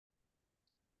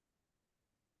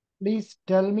Please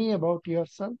tell me about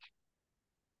yourself.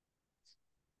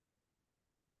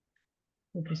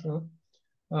 Okay, sir.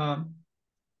 Um,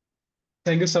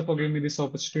 Thank you, sir, for giving me this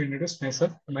opportunity to introduce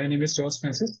myself. My name is George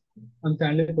Francis. I'm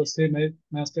currently pursuing my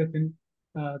master's in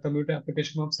computer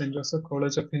application from St. Joseph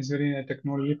College of Engineering and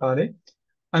Technology, Pare.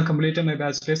 I completed my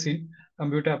bachelor's in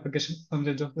computer application from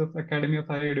St. Joseph Academy of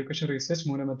Higher Education Research,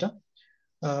 Munamata.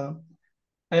 Uh,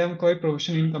 I am quite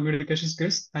proficient in communication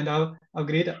skills and have a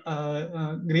great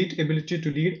ability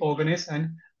to lead, organize, and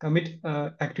commit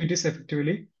activities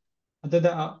effectively.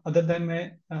 Other than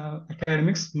my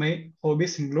academics, my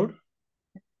hobbies include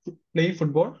playing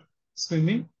football,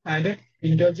 swimming, and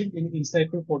indulging in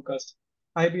insightful podcasts.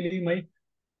 I believe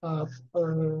uh,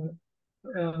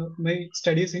 uh, my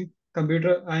studies in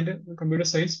computer and computer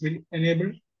science will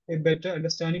enable a better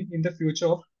understanding in the future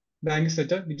of banking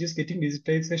sector, which is getting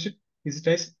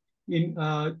digitized in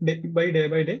day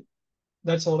by day.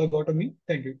 That's all about me.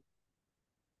 Thank you.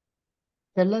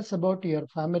 Tell us about your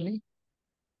family.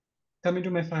 Coming to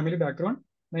my family background,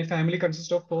 my family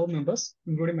consists of 4 members,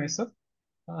 including myself.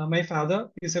 My father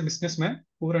is a businessman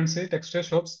who runs a textile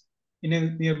shops in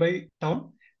a nearby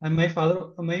town, and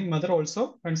my mother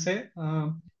also runs a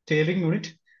tailoring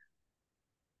unit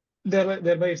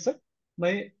thereby itself.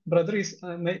 My brother is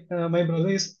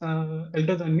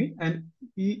elder than me, and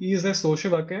he is a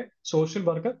social worker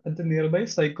at the nearby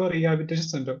psycho rehabilitation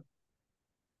center.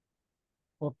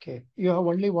 Okay. You have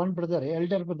only one brother,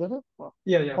 elder brother,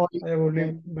 Yeah. or I have uh,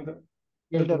 only brother,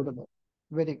 elder elder brother. brother.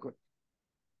 Very good.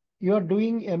 You are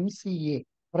doing M.C.A.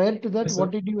 Prior to that, Yes, what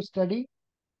sir. did you study?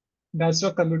 Bachelor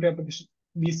of Computer Application,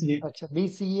 BCA. Acha,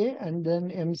 B.C.A. and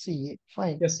then M.C.A.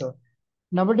 Fine. Yes, sir.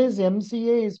 Nowadays,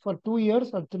 M.C.A. is for 2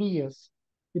 years or 3 years.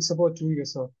 It's about 2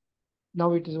 years, sir.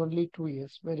 Now it is only 2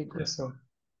 years. Very good. Yes, sir.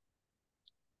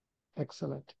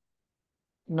 Excellent.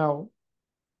 Now,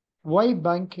 why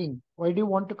banking? Why do you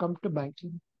want to come to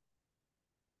banking?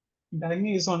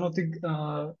 Banking is one of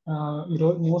the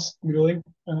most growing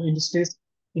industries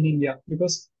in India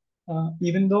because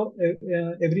even though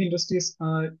every industry is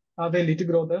have a little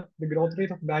growth, the growth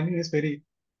rate of banking is very,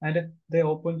 and the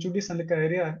opportunities and the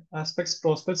career aspects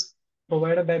prospects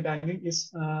provided by banking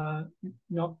is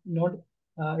not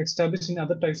established in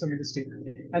other types of industry.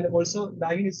 And also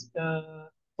banking is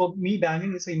for me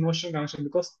banking is an emotional connection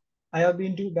because I have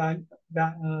been to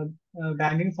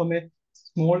banking from a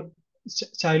small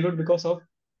childhood because of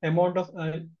amount of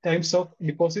times of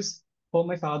deposits for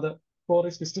my father for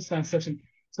his business transaction.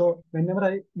 So whenever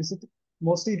I visit,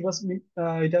 mostly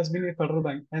it has been a federal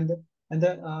bank, and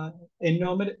the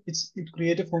environment it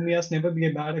created for me has never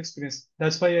been a bad experience.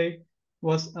 That's why I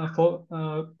was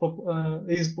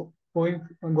is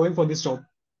going for this job,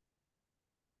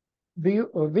 Do you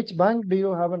which bank do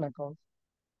you have an account?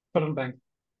 federal bank.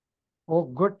 Oh,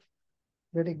 good.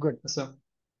 Very good. So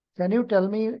Can you tell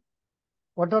me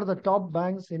what are the top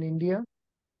banks in India?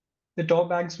 the top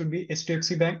banks would be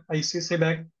HDFC Bank, ICICI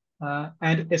Bank,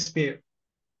 and SBA.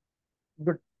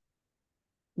 Good.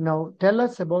 Now tell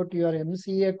us about your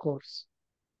M.C.A. course.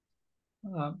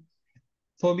 Uh,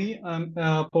 For me,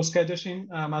 post-graduation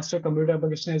Master of Computer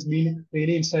Application has been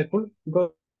really insightful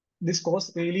because this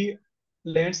course really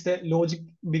learns the logic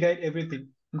behind everything.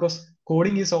 Because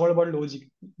coding is all about logic.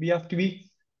 We have to be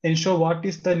ensure what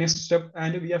is the next step,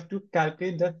 and we have to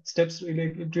calculate the steps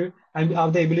related to, and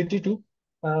have the ability to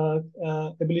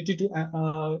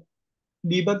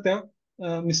debug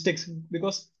the mistakes.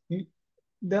 Because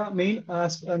the main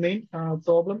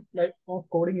problem like of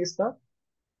coding is the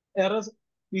errors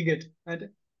we get, and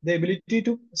the ability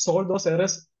to solve those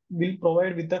errors will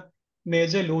provide with the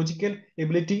major logical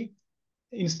ability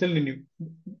instilled in you.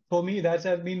 For me, that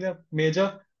has been the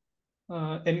major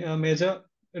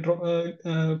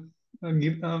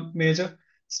major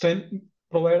strength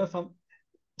provider from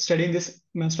studying this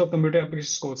Master of Computer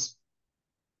Applications course.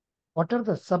 What are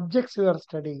the subjects you are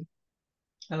studying?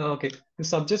 Okay, the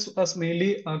subjects was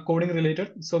mainly coding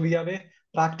related. So we have a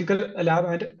practical lab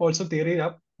and also theory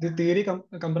lab. The theory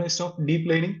comprised of deep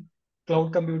learning,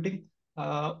 cloud computing,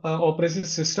 operating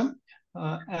system,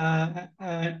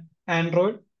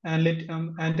 Android, and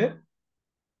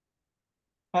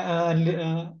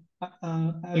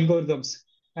algorithms.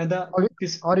 And the Are you,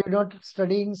 this are you not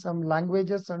studying some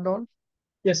languages and all?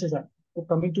 Yes, yes, sir. So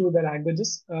coming to the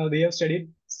languages, we have studied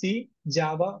C,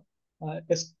 Java,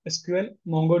 SQL,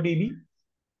 MongoDB,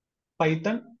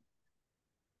 Python,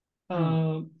 Hmm.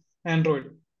 uh,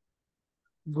 Android.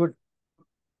 Good.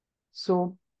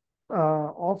 So,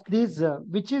 of these,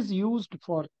 which is used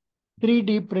for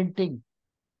 3D printing?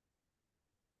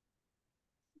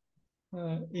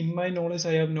 In my knowledge,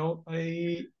 I have no.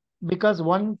 I Because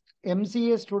one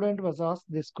MCA student was asked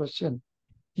this question.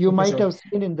 You Okay, might sir. have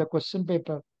seen in the question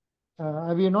paper.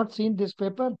 Have you not seen this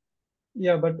paper?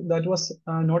 Yeah, but that was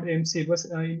not MC. It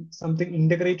was something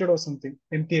integrated or something.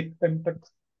 MT, MTech.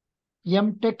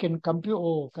 M.Tech in computer.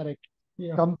 Oh, correct.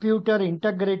 Yeah, Computer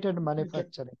integrated MTech,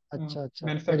 manufacturing. Acha, acha. Very good.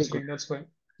 manufacturing. That's why.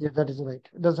 Yeah, that is right.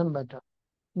 It doesn't matter.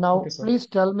 Okay, Now, sir. please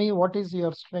tell me what is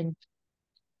your strength?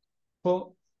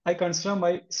 So I consider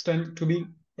my strength to be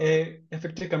a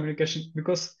effective communication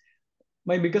because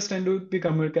my biggest strength would be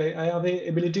communicate. I have a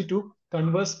ability to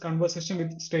conversation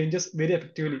with strangers very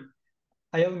effectively.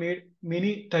 I have made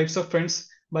many types of friends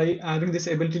by having this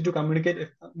ability to communicate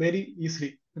very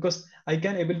easily because I have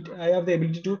the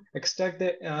ability to extract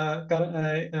the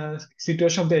current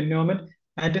situation of the environment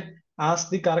and ask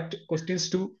the correct questions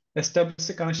to establish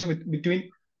a connection between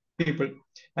people.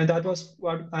 And that was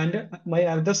what. And my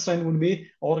other strength would be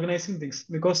organizing things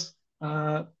because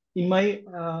in my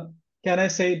can I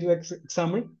say to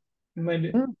example in my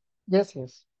Hmm? Yes,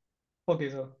 yes. okay,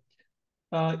 so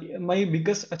my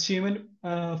biggest achievement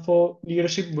for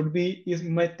leadership would be is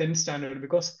in my 10th standard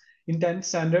because in 10th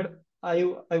standard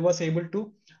I was able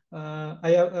to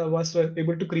was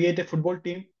able to create a football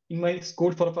team in my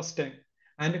school for the first time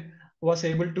and was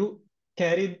able to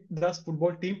carry the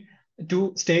football team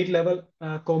to state level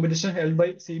competition held by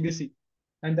CBC,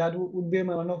 and that would be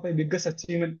one of my biggest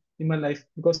achievement in my life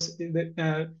because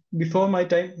before my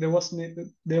time there was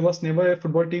never a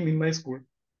football team in my school.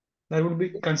 That would be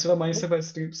consider myself as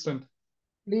strength.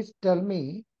 Please tell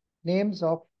me names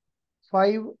of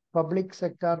 5 public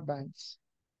sector banks.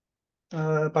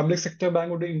 Public sector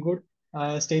bank would include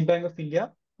State Bank of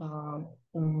India, uh,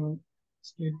 um,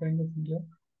 State Bank of India,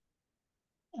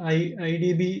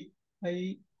 IDB,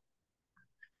 I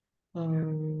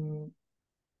um,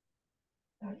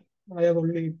 I have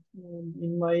only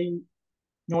in my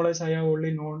knowledge I have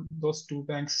only known those two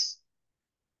banks.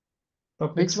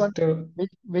 Public Which one? sector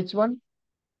Which one?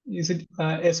 is it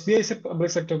SBI is a public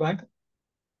sector bank.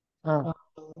 Ah,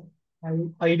 Uh,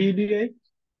 IDBI.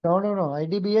 no, no, no.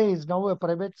 IDBI is now a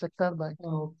private sector bank.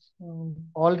 Uh, um,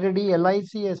 Already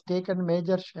LIC has taken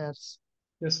major shares.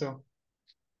 yes, sir.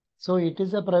 So it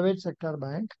is a private sector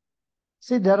bank.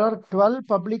 See, there are 12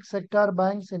 public sector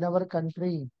banks in our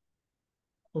country.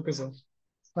 Okay, sir.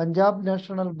 Punjab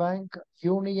National Bank,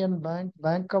 Union Bank,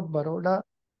 Bank of Baroda,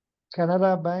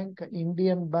 Canara Bank,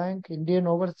 Indian Bank, Indian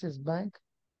Overseas Bank,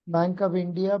 Bank of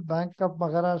India, Bank of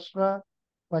Maharashtra,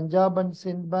 Punjab and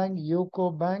Sindh Bank,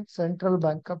 UCO Bank, Central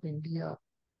Bank of India.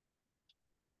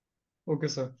 Okay,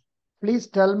 sir. Please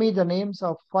tell me the names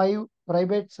of 5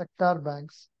 private sector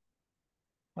banks.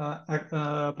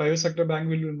 Private sector bank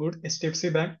will include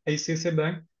HDFC Bank, ICICI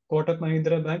Bank, Kotak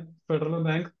Mahindra Bank, Federal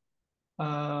Bank,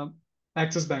 uh,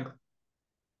 Axis Bank.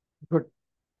 Good.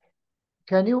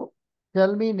 Can you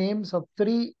tell me names of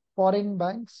 3 foreign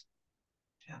banks?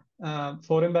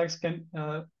 Foreign banks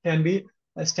can be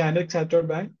a Standard Chartered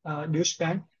Bank, Deutsche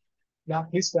Bank,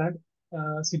 Barclays Bank,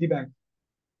 Citibank.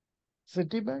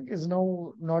 Citibank is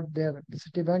now not there.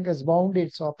 Citibank has wound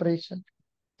its operation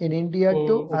in India to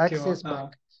Oh, okay. Axis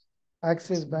Bank.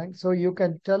 Axis Bank. So you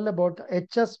can tell about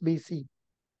HSBC,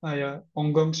 Yeah,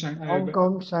 Hong Kong, Shanghai. Hong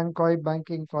Kong Shanghai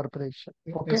Banking Corporation.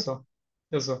 Okay. Yes, sir.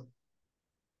 Yes, sir.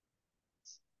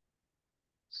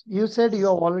 You said you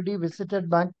have already visited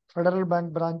Federal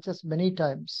Bank branches many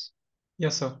times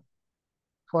Yes, sir.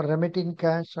 for remitting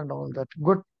cash and all that.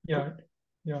 Good. Good. Yeah,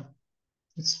 yeah.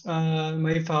 It's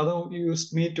my father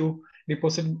used me to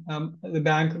deposit the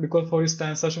bank because for his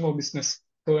transaction for business.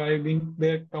 So I've been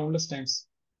there countless times.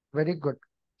 Very good.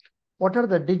 What are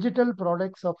the digital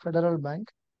products of Federal Bank?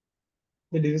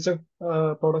 The digital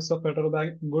products of Federal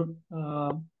Bank good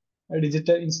a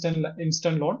digital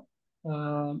instant loan,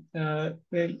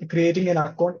 creating an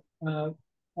account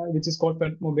which is called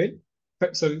Fed Mobile.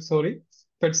 Fed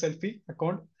Selfie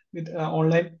account with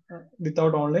online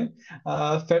without online.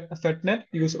 FedNet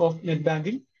use of net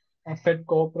banking. Fed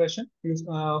Cooperation use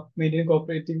maintaining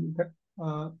cooperating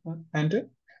and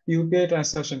UPI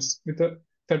transactions with the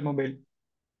Fed Mobile.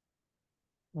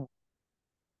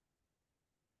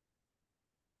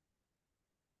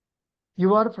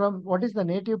 You are from, what is the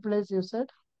native place you said?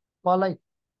 Palai,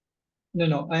 No,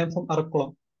 no, I am from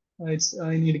Arakkulam. It's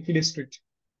in Idukki district.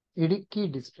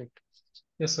 Idikki district.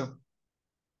 Yes, sir.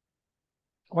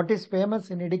 What is famous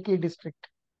in Idikki district?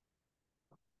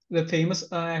 The famous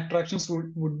attractions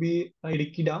would be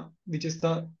Idukki Dam, which is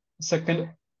the second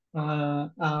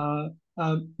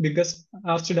biggest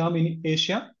arch dam in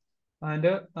Asia. And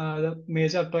the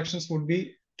major attractions would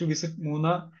be to visit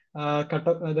Muna,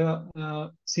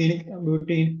 the scenic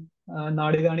beauty in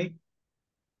Nadigani,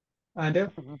 and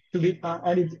Mhm. to be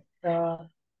and a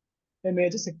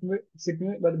major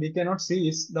significant, but we cannot see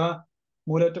is the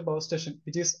Mulato power station,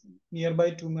 which is nearby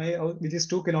to my house, which is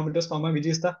 2 kilometers from my, which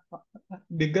is the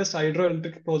biggest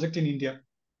hydroelectric project in India.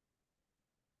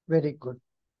 Very good.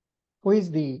 Who is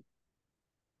the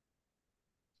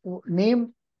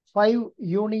name 5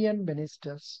 union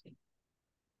ministers?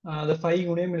 The 5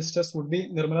 union ministers would be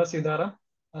Nirmala Sitharaman,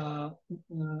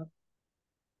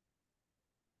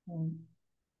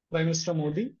 Prime Minister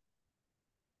Modi,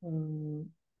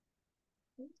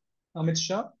 Amit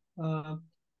Shah,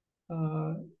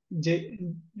 J,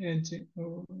 J,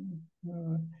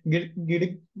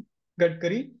 Gidi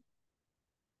Gadkari,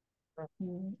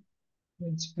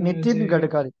 Nitin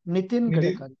Gadkari. Nitin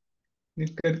Gadkari.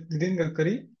 Nitin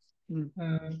Gadkari,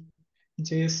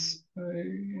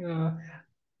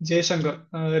 Jay Shankar.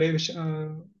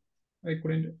 I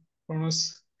couldn't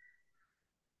pronounce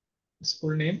his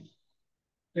full name.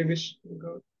 Ravish.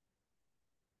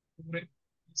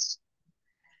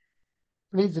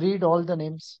 Please read all the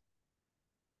names.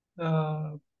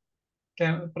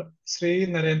 Sri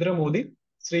Narendra Modi,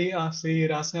 Sri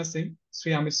Rajnath Singh,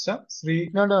 Sri Amit Shah, Sri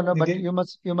No, but Nitin.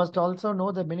 you must also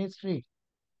know the ministry.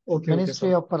 Okay,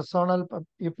 Ministry sir. of Personnel.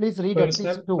 You please read at least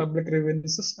Personal 2. Public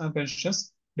Revenues and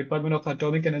Pensions, Department of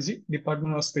Atomic Energy,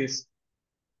 Department of Space.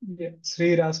 Yeah.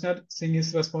 Sri Rajnath Singh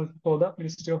is responsible for the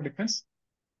Ministry of Defense.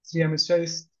 Sri Amit Shah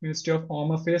is Ministry of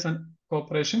Home Affairs and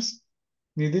Corporations.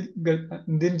 Nitin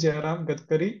Jairam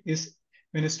Gadkari is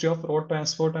Ministry of Road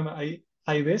Transport and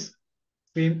Highways.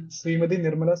 Srimati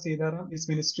Nirmala Sitharaman is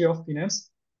Ministry of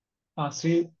Finance.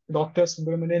 Sri Dr.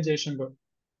 Subramanian Jaishankar,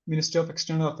 Ministry of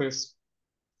External Affairs.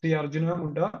 Sri Arjuna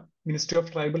Munda, Ministry of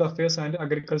Tribal Affairs and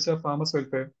Agriculture Farmers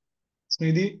Welfare.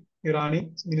 Smriti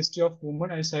Irani, Ministry of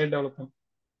Women and Child Development.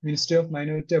 Ministry of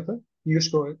Minority Affairs, Piyush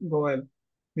Goyal,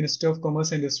 Ministry of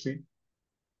Commerce and Industry.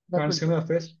 Consumer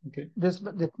Affairs, okay.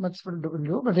 That much will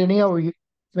do. But anyhow,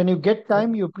 when you get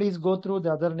time, you please go through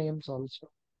the other names also.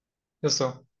 Yes,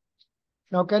 sir.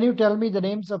 Now, can you tell me the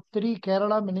names of 3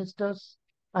 Kerala ministers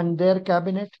and their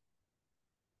cabinet?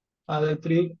 The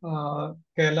 3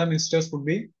 Kerala ministers would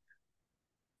be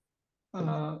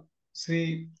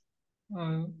Sri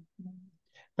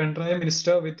Pendraya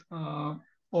Minister with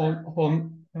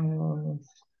Home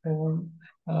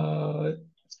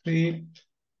Sri.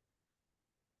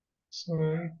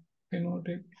 Sorry, cannot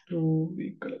take to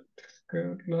recollect.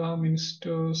 Kerala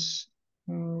ministers.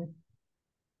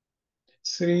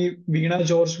 Sri Veena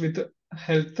George with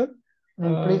health.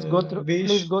 Please go through. V.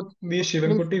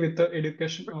 Shivankuti with the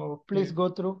education. Please go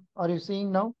through. Are you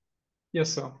seeing now?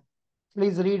 Yes, sir.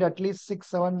 Please read at least 6,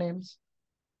 7 names.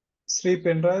 Sri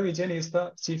Pinarayi Vijayan is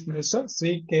the Chief Minister.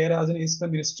 Sri K. Rajan is the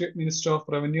Minister of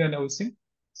Revenue and Housing.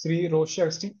 Sri Roshi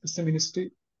Agustin is the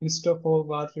Minister for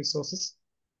Water Resources.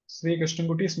 Sri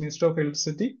Krishnankuti is Minister of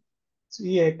Electricity.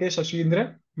 Sri A.K.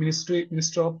 Shashindran,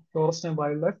 Minister of Forest and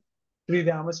Wildlife. Sri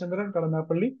Ramachandran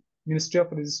Kadanappalli, Ministry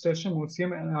of Registration,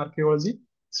 Museum and Archaeology.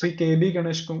 Sri K.B.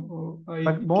 Ganesh.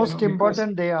 But most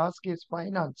important they ask is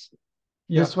finance.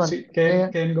 Yeah, this one. Sri K.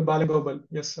 Balagopal.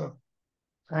 Yes, sir.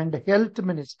 And Health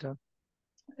Minister.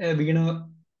 Veena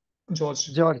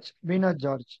George. Veena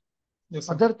George. Yes,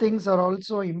 sir. Other things are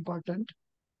also important.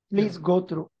 Please go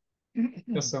through.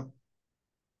 Yes, sir.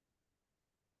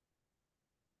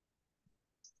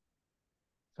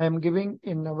 I am giving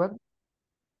in our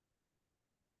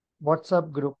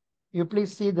WhatsApp group. You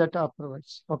please see that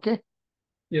afterwards. Okay?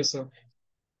 Yes, sir.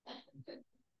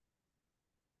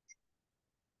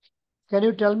 Can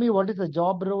you tell me what is the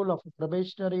job role of a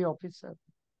probationary officer?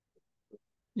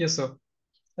 Yes, sir.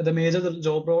 The major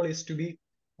job role is to be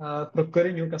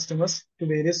procuring new customers to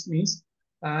various means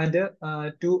and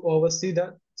to oversee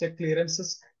the check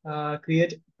clearances,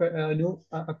 create new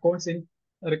accounts in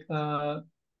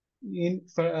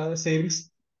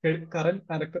savings, current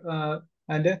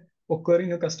and acquiring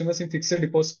new customers in fixed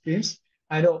deposit schemes,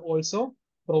 and also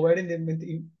providing them with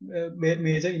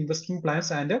major investment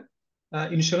plans and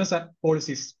insurance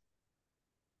policies.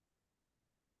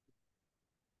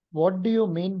 What do you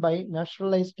mean by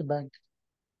nationalized bank?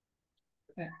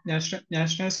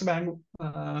 Nationalized bank.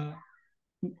 A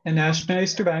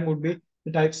nationalized bank would be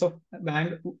the types of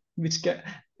bank which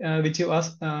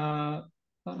was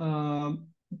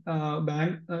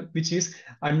bank which is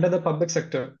under the public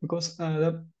sector, because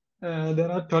there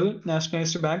are 12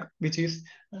 nationalized bank which is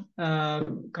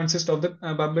consist of the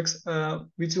publics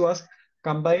which was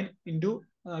combined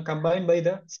by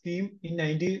the scheme in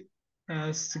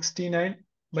 1969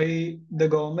 by the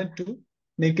government to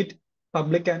make it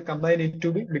public and combine it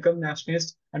to become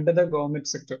nationalized under the government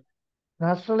sector.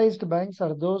 Nationalized banks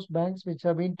are those banks which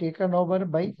have been taken over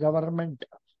by government.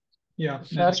 Yeah,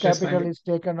 Share nationalized capital bank. is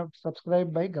taken up,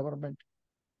 subscribed by government. Okay,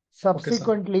 sir.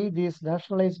 Subsequently, these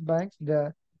nationalized banks,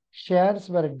 the shares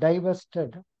were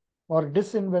divested or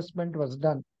disinvestment was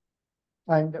done.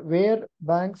 And where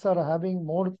banks are having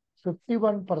more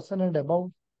 51% and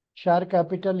above share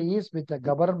capital is with the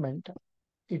government,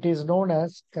 it is known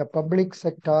as a public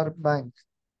sector bank.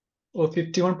 Or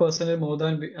 51% more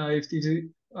than if it is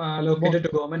More allocated to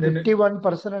government, then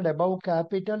 51% and above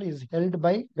capital is held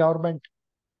by government.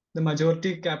 the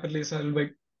majority capital is held by.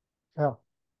 Yeah,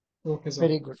 Okay, sir.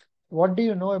 very good. What do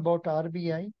you know about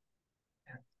RBI?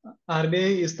 RBI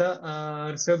is the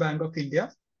Reserve Bank of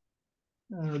India,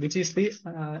 which is the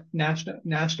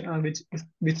national which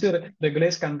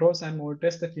regulates, controls, and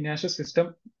monitors the financial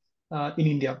system in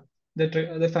India.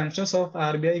 The functions of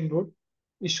RBI include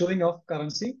issuing of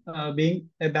currency, being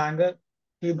a banker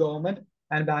to government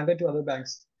and banker to other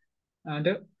banks, and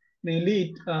mainly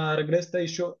it regulates the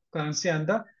issue of currency and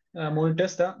the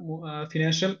monitors the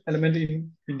financial element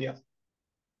in India.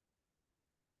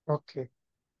 Okay,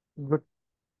 good.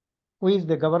 Who is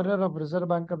the governor of Reserve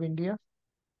Bank of India?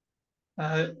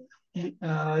 Uh,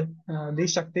 the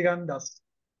Shaktikan Das.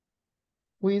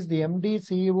 Who is the MD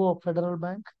CEO of Federal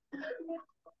Bank?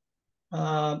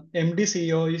 MD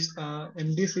CEO is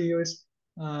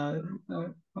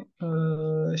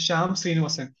Sham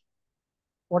Srinivasan.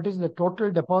 What is the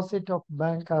total deposit of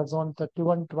bank as on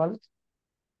 31/12?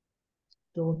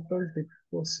 Total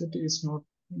deposit is not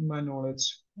in my knowledge.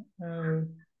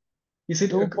 Is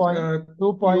it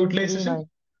 2.39. utilization?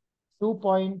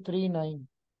 2.39.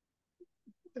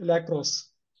 Lakh crores.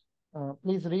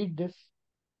 Please read this.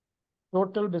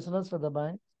 Total business for the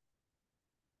bank.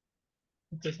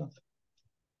 Okay, sir.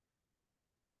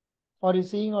 Are you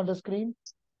seeing on the screen?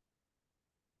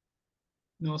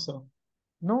 No, sir.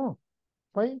 No.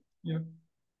 Why? Yeah.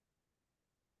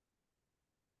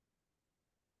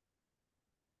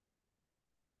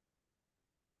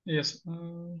 Yes.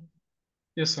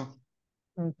 Yes, sir.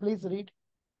 Please read.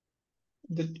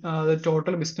 The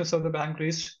total business of the bank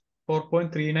reached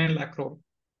 4.39 lakh crore.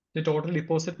 The total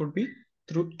deposit would be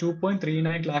through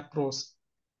 2.39 lakh crores.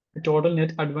 The total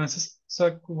net advances.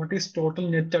 So, what is total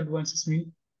net advances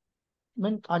mean?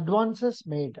 Mean advances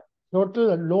made.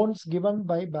 Total loans given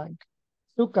by bank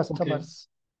to Okay, customers.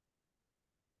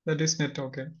 that is net.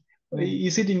 Okay. Hmm.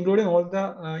 Is it including all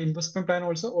the investment plan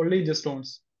also? Only just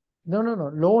loans. No, no, no.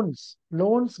 Loans.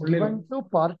 Loans Only given loan. to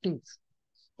parties.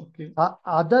 Okay.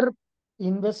 Other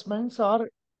investments are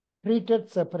treated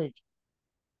separate.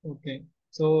 Okay.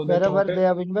 So the Wherever total. they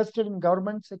have invested in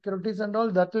government securities and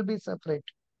all, that will be separate.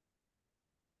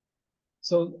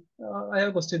 So I have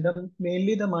a question.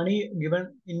 Mainly the money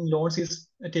given in loans is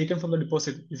taken from the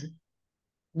deposit. Is it?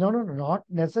 No, no, no, not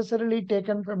necessarily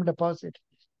taken from deposit.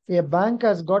 A bank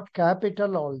has got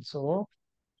capital also.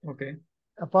 Okay.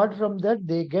 Apart from that,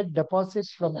 they get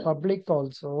deposits from public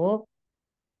also.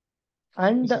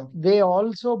 And Yes, sir. they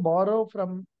also borrow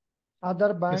from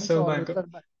other banks Reserve or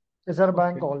Bank. Reserve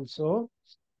Bank Okay. also.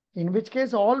 In which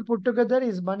case, all put together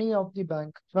is money of the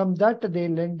bank. From that, they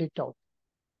lend it out.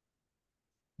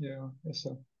 Yeah. Yes,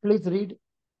 sir. Please read.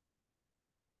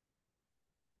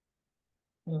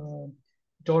 Uh,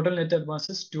 Total net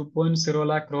advances 2.0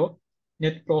 lakh crore.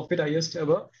 Net profit highest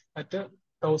ever at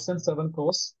 1,007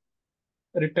 crores.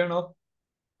 Return of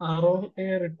ROA,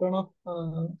 Return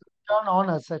on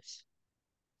assets.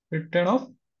 return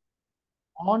of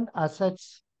On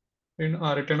assets.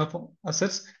 return of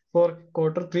assets for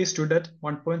quarter three stood at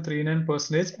 1.39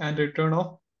 percentage, and return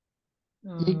of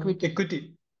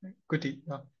Equity. equity,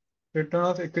 yeah. Return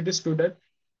of equity stood at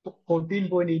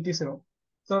 14.80.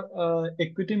 So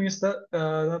equity means the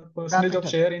percentage of Capital.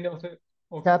 share in of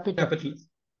Capital. capital.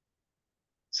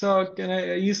 So can I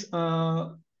is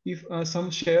if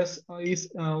some shares is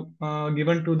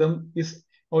given to them is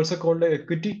also called a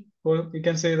equity, or we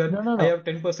can say that No, no, I no. have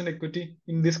 10% equity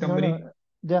in this No, company.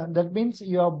 no. That means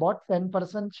you have bought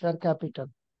 10% share capital.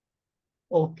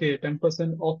 Okay,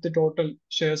 10% of the total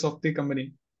shares of the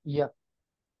company. Yeah.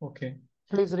 Okay.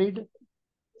 Please read.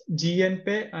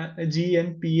 GNPA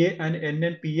and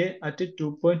NNPA at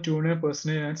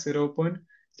 2.29% and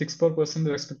 0.64%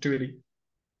 respectively.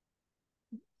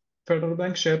 Federal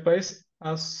Bank share price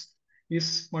as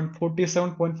is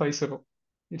 147.50.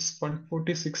 It's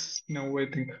 146 now, I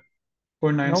think.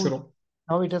 Now, 0.90.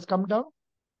 now it has come down.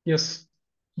 Yes,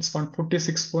 it's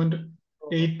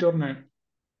 146.8 or 9.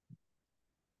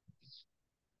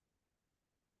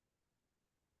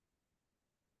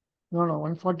 No, no,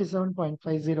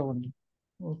 147.50 only.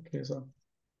 Okay, so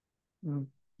Mm,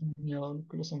 yeah, I'll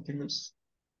do something else.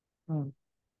 mm.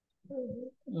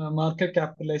 Market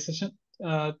capitalization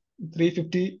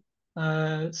 350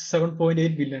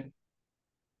 7.8 billion.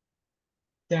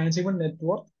 Tangible net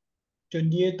worth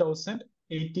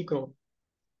 28,080 crore.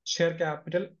 Share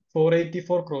capital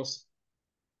 484 crores.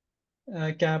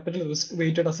 Capital risk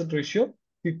weighted asset ratio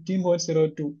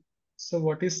 15.02. So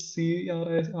what is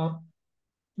CRR?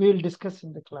 We will discuss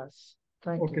in the class.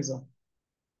 Thank Okay, you. sir.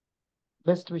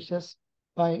 Best wishes.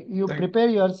 Bye. You Thank. prepare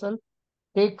yourself.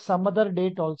 Take some other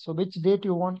date also. Which date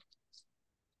you want?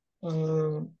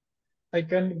 I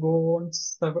can go on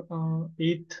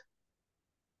 8th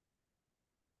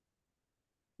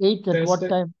 8th at what Thursday.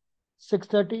 time?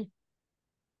 6:30?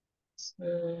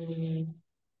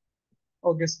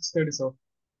 August 6th, sir.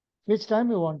 Which time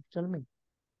you want? Tell me.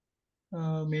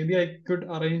 Maybe I could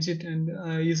arrange it, and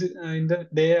is it in the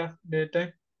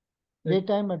daytime? Like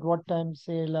Daytime at what time?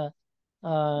 Say 9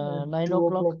 2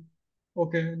 o'clock. o'clock.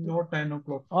 Okay, not 9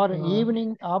 o'clock. Or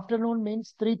evening, afternoon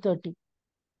means 3:30.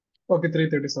 Okay,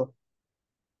 3:30, sir.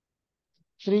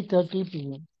 3:30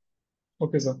 p.m.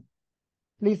 Okay, sir.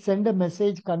 Please send a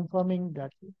message confirming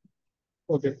that.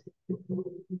 Okay.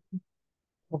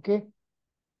 Okay?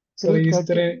 Sorry, is 3:30.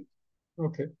 there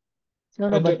okay. No,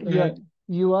 At, but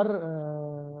you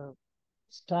are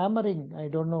stammering. I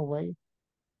don't know why.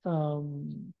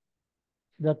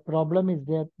 That problem is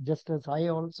there, just as I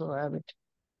also have it.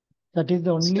 That is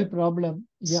the only problem.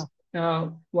 Yeah.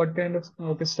 What kind of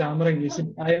stammering is it?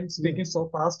 I am Yeah. speaking so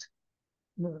fast.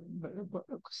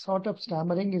 Sort of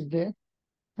stammering is there,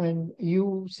 and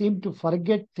you seem to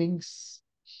forget things,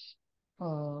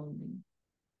 um,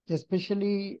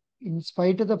 especially in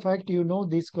spite of the fact you know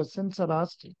these questions are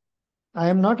asked. I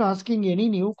am not asking any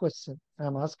new question. I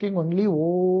am asking only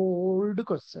old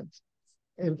questions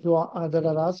that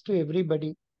are asked to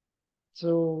everybody.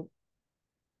 So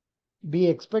we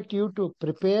expect you to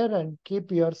prepare and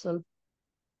keep yourself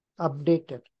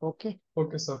updated. Okay.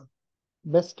 Okay, sir.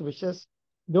 Best wishes.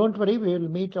 Don't worry, we will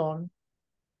meet on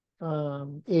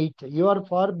 8. You are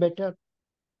far better.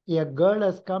 A girl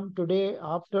has come today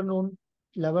afternoon,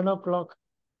 11 o'clock.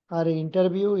 Her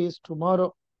interview is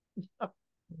tomorrow.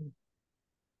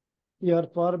 You are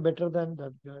far better than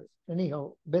that girl.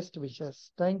 Anyhow, best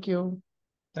wishes. Thank you.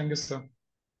 Thank you, sir.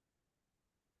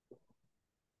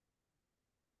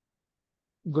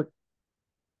 Good.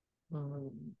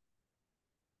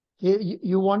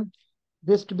 You want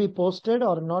this to be posted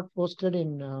or not posted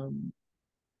in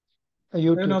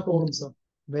YouTube? No problem, sir.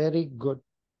 Very good.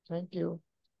 Thank you.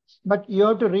 But you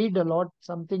have to read a lot,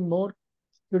 something more.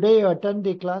 Today you attend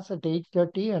the class at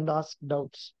 8:30 and ask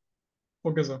doubts.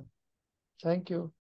 Okay, sir. Thank you.